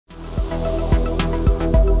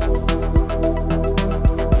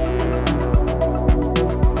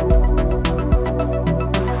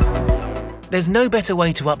There's no better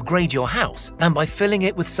way to upgrade your house than by filling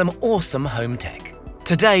it with some awesome home tech.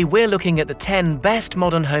 Today, we're looking at the 10 best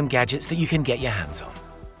modern home gadgets that you can get your hands on.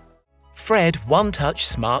 Fred One Touch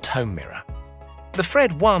Smart Home Mirror. The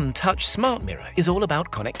Fred One Touch Smart Mirror is all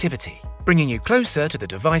about connectivity, bringing you closer to the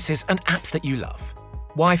devices and apps that you love.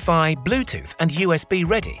 Wi-Fi, Bluetooth, and USB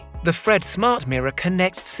ready, the Fred Smart Mirror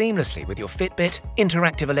connects seamlessly with your Fitbit,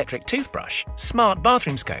 interactive electric toothbrush, smart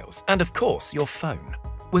bathroom scales, and of course, your phone.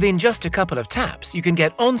 Within just a couple of taps, you can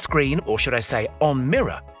get on-screen, or should I say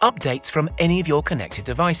on-mirror, updates from any of your connected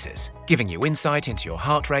devices, giving you insight into your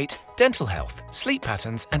heart rate, dental health, sleep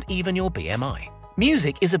patterns, and even your BMI.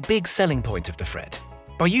 Music is a big selling point of the Fred.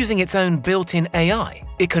 By using its own built-in AI,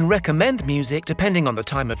 it can recommend music depending on the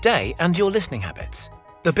time of day and your listening habits.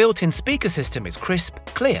 The built-in speaker system is crisp,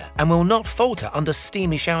 clear, and will not falter under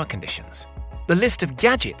steamy shower conditions. The list of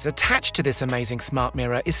gadgets attached to this amazing smart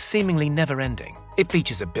mirror is seemingly never-ending. It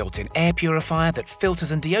features a built-in air purifier that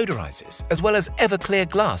filters and deodorizes, as well as ever-clear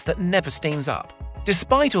glass that never steams up.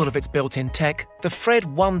 Despite all of its built-in tech, the Fred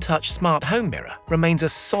One Touch Smart Home Mirror remains a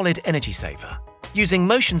solid energy saver. Using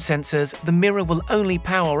motion sensors, the mirror will only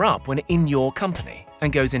power up when in your company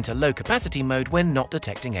and goes into low-capacity mode when not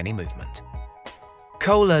detecting any movement.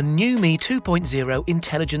 Kohler NewMe 2.0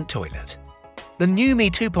 Intelligent Toilet. The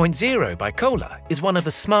NewMe 2.0 by Kohler is one of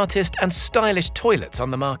the smartest and stylish toilets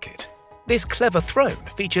on the market. This clever throne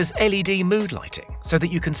features LED mood lighting so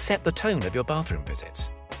that you can set the tone of your bathroom visits.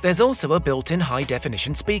 There's also a built-in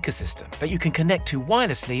high-definition speaker system that you can connect to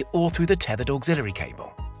wirelessly or through the tethered auxiliary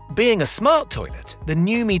cable. Being a smart toilet, the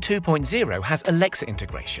NewMe 2.0 has Alexa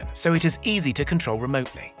integration, so it is easy to control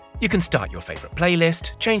remotely. You can start your favorite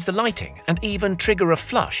playlist, change the lighting, and even trigger a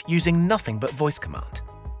flush using nothing but voice command.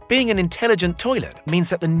 Being an intelligent toilet means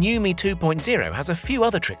that the NewMe 2.0 has a few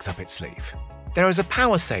other tricks up its sleeve. There is a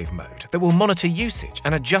power save mode that will monitor usage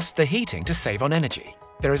and adjust the heating to save on energy.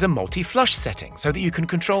 There is a multi-flush setting so that you can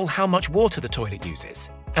control how much water the toilet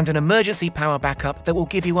uses, and an emergency power backup that will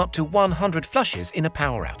give you up to 100 flushes in a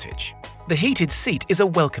power outage. The heated seat is a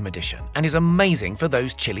welcome addition and is amazing for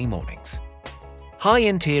those chilly mornings. High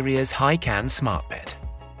Interiors Hycan Smart Bed.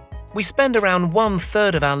 We spend around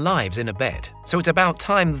 1/3 of our lives in a bed, so it's about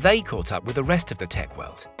time they caught up with the rest of the tech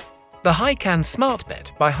world. The Hycan Smart Bed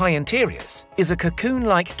by High Interiors is a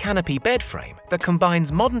cocoon-like canopy bed frame that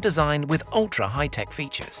combines modern design with ultra-high-tech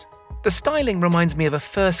features. The styling reminds me of a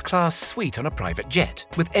first-class suite on a private jet,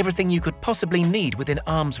 with everything you could possibly need within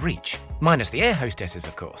arm's reach, minus the air hostesses,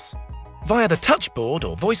 of course. Via the touchboard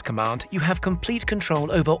or voice command, you have complete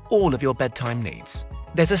control over all of your bedtime needs.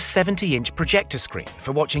 There's a 70-inch projector screen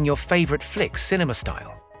for watching your favorite flicks cinema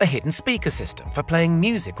style, a hidden speaker system for playing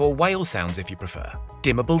music or whale sounds if you prefer,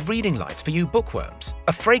 dimmable reading lights for you bookworms,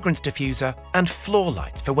 a fragrance diffuser, and floor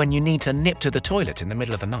lights for when you need to nip to the toilet in the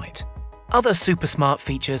middle of the night. Other super smart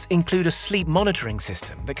features include a sleep monitoring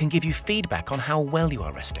system that can give you feedback on how well you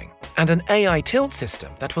are resting, and an AI tilt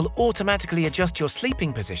system that will automatically adjust your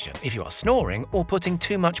sleeping position if you are snoring or putting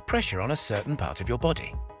too much pressure on a certain part of your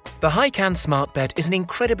body. The Hycan Smart Bed is an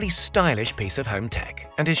incredibly stylish piece of home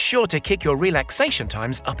tech and is sure to kick your relaxation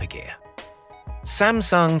times up a gear.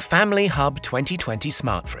 Samsung Family Hub 2020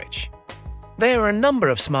 Smart Fridge. There are a number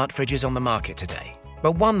of smart fridges on the market today,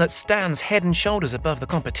 but one that stands head and shoulders above the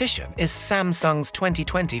competition is Samsung's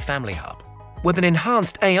 2020 Family Hub. With an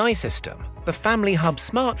enhanced AI system, the Family Hub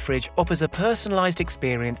Smart Fridge offers a personalized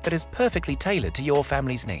experience that is perfectly tailored to your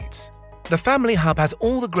family's needs. The Family Hub has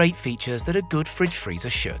all the great features that a good fridge freezer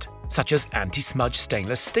should, such as anti-smudge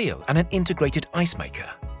stainless steel and an integrated ice maker.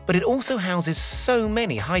 But it also houses so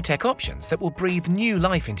many high-tech options that will breathe new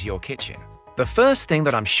life into your kitchen. The first thing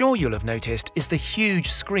that I'm sure you'll have noticed is the huge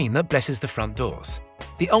screen that blesses the front doors.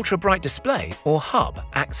 The ultra-bright display, or hub,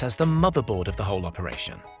 acts as the motherboard of the whole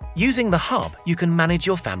operation. Using the hub, you can manage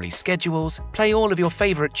your family's schedules, play all of your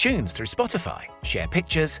favorite tunes through Spotify, share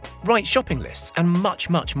pictures, write shopping lists, and much,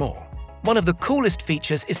 much more. One of the coolest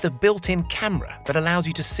features is the built-in camera that allows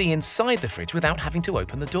you to see inside the fridge without having to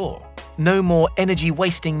open the door. No more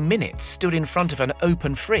energy-wasting minutes stood in front of an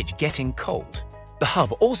open fridge getting cold. The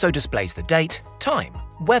hub also displays the date, time,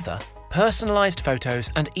 weather, personalized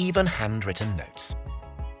photos, and even handwritten notes.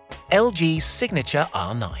 LG Signature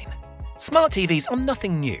R9. Smart TVs are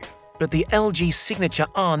nothing new, but the LG Signature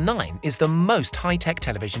R9 is the most high-tech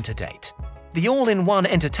television to date. The all-in-one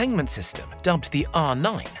entertainment system, dubbed the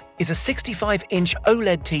R9, is a 65-inch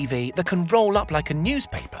OLED TV that can roll up like a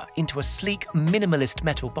newspaper into a sleek, minimalist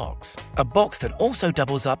metal box. A box that also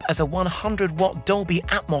doubles up as a 100-watt Dolby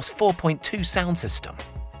Atmos 4.2 sound system.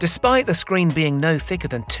 Despite the screen being no thicker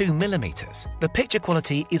than 2mm, the picture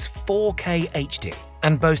quality is 4K HD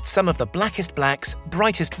and boasts some of the blackest blacks,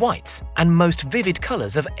 brightest whites, and most vivid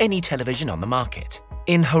colors of any television on the market.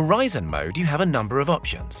 In Horizon mode, you have a number of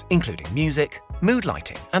options, including music, mood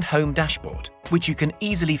lighting, and home dashboard, which you can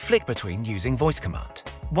easily flick between using voice command.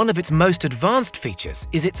 One of its most advanced features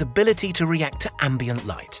is its ability to react to ambient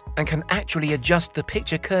light and can actually adjust the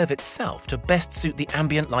picture curve itself to best suit the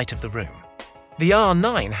ambient light of the room. The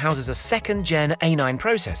R9 houses a second-gen A9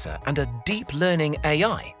 processor and a deep learning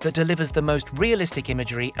AI that delivers the most realistic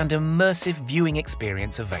imagery and immersive viewing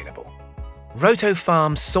experience available.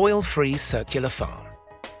 Rotofarm Soil-Free Circular Farm.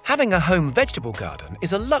 Having a home vegetable garden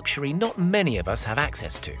is a luxury not many of us have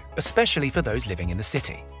access to, especially for those living in the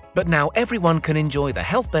city. But now everyone can enjoy the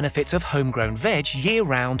health benefits of homegrown veg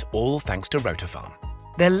year-round, all thanks to Rotofarm.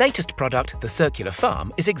 Their latest product, the Circular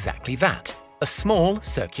Farm, is exactly that, a small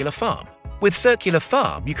circular farm. With Circular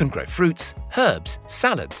Farm, you can grow fruits, herbs,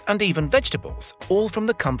 salads, and even vegetables, all from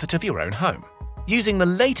the comfort of your own home. Using the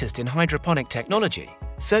latest in hydroponic technology,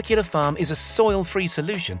 Circular Farm is a soil-free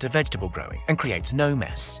solution to vegetable growing and creates no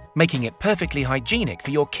mess, making it perfectly hygienic for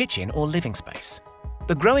your kitchen or living space.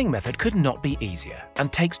 The growing method could not be easier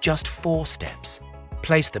and takes just 4 steps.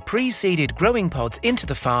 Place the pre-seeded growing pods into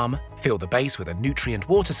the farm, fill the base with a nutrient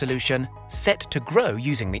water solution, set to grow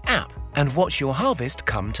using the app, and watch your harvest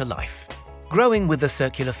come to life. Growing with the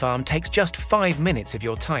Circular Farm takes just 5 minutes of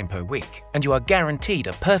your time per week, and you are guaranteed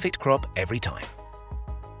a perfect crop every time.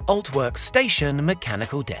 Altworks Station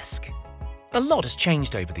Mechanical Desk. A lot has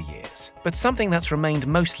changed over the years, but something that's remained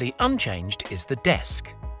mostly unchanged is the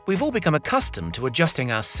desk. We've all become accustomed to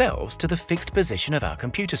adjusting ourselves to the fixed position of our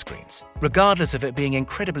computer screens, regardless of it being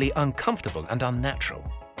incredibly uncomfortable and unnatural.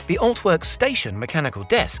 The Altworks Station Mechanical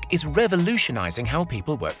Desk is revolutionizing how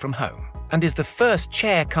people work from home and is the first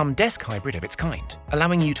chair-cum-desk hybrid of its kind,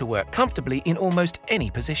 allowing you to work comfortably in almost any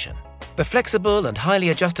position. The flexible and highly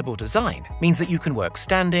adjustable design means that you can work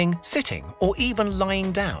standing, sitting, or even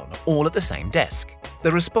lying down, all at the same desk.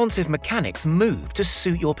 The responsive mechanics move to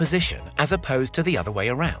suit your position as opposed to the other way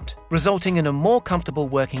around, resulting in a more comfortable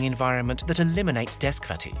working environment that eliminates desk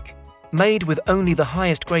fatigue. Made with only the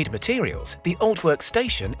highest grade materials, the Altworks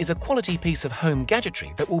Station is a quality piece of home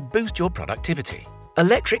gadgetry that will boost your productivity.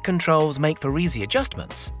 Electric controls make for easy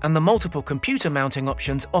adjustments, and the multiple computer mounting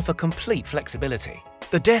options offer complete flexibility.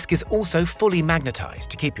 The desk is also fully magnetized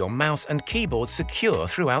to keep your mouse and keyboard secure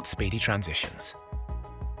throughout speedy transitions.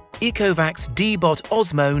 Ecovacs D-Bot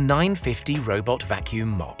Osmo 950 Robot Vacuum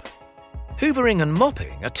Mop. Hoovering and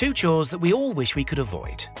mopping are 2 chores that we all wish we could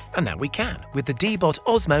avoid, and now we can with the D-Bot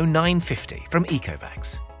Osmo 950 from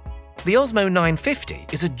Ecovacs. The Osmo 950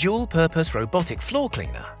 is a dual-purpose robotic floor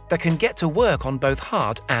cleaner that can get to work on both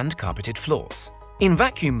hard and carpeted floors. In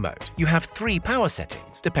vacuum mode, you have 3 power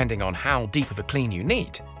settings depending on how deep of a clean you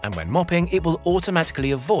need, and when mopping, it will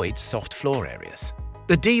automatically avoid soft floor areas.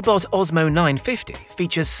 The D-Bot Osmo 950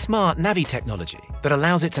 features smart Navi technology that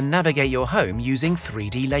allows it to navigate your home using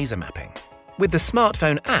 3D laser mapping. With the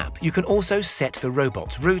smartphone app, you can also set the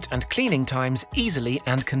robot's route and cleaning times easily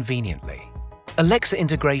and conveniently. Alexa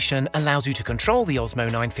integration allows you to control the Osmo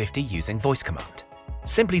 950 using voice command.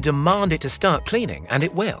 Simply demand it to start cleaning and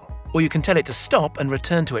it will, or you can tell it to stop and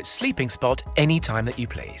return to its sleeping spot anytime that you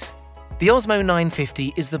please. The Osmo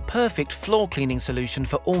 950 is the perfect floor cleaning solution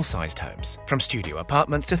for all sized homes, from studio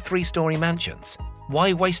apartments to 3-story mansions.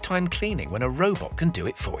 Why waste time cleaning when a robot can do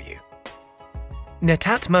it for you?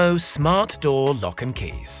 Netatmo Smart Door Lock and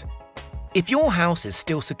Keys. If your house is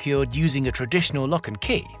still secured using a traditional lock and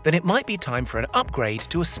key, then it might be time for an upgrade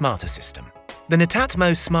to a smarter system. The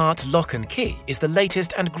Netatmo Smart Lock and Key is the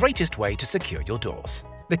latest and greatest way to secure your doors.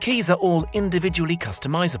 The keys are all individually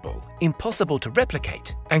customizable, impossible to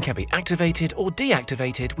replicate, and can be activated or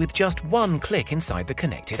deactivated with just 1 click inside the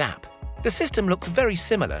connected app. The system looks very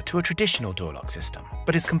similar to a traditional door lock system,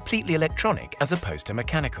 but is completely electronic as opposed to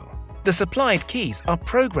mechanical. The supplied keys are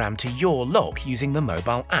programmed to your lock using the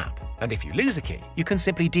mobile app, and if you lose a key, you can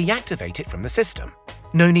simply deactivate it from the system.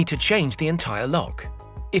 No need to change the entire lock.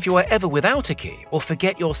 If you are ever without a key or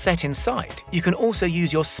forget your set inside, you can also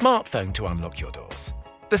use your smartphone to unlock your doors.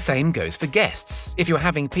 The same goes for guests. If you're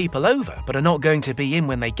having people over but are not going to be in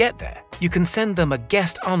when they get there, you can send them a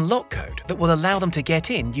guest unlock code that will allow them to get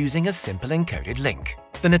in using a simple encoded link.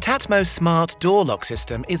 The Netatmo Smart Door Lock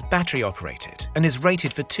system is battery operated and is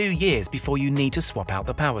rated for 2 years before you need to swap out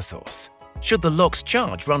the power source. Should the lock's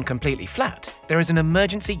charge run completely flat, there is an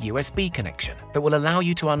emergency USB connection that will allow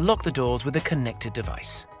you to unlock the doors with a connected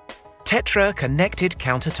device. Tetra Connected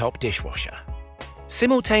Countertop Dishwasher.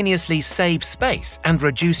 Simultaneously save space and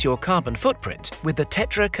reduce your carbon footprint with the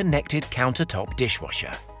Tetra Connected Countertop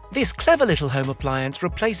Dishwasher. This clever little home appliance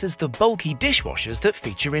replaces the bulky dishwashers that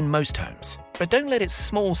feature in most homes. But don't let its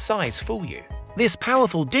small size fool you. This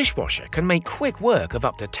powerful dishwasher can make quick work of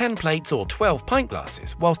up to 10 plates or 12 pint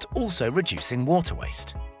glasses whilst also reducing water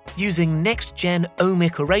waste. Using next-gen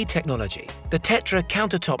ohmic array technology, the Tetra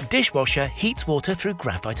countertop dishwasher heats water through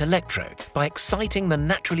graphite electrodes by exciting the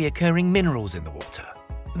naturally occurring minerals in the water.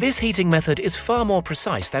 This heating method is far more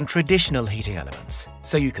precise than traditional heating elements,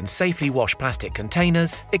 so you can safely wash plastic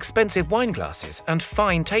containers, expensive wine glasses, and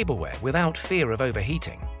fine tableware without fear of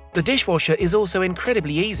overheating. The dishwasher is also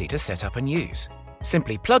incredibly easy to set up and use.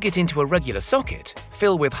 Simply plug it into a regular socket,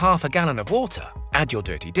 fill with half a gallon of water, add your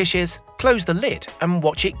dirty dishes, close the lid, and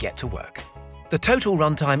watch it get to work. The total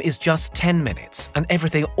runtime is just 10 minutes, and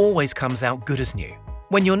everything always comes out good as new.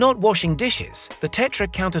 When you're not washing dishes, the Tetra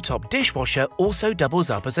countertop dishwasher also doubles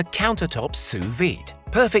up as a countertop sous vide,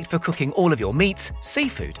 perfect for cooking all of your meats,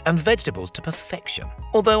 seafood, and vegetables to perfection.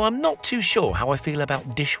 Although I'm not too sure how I feel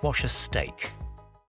about dishwasher steak.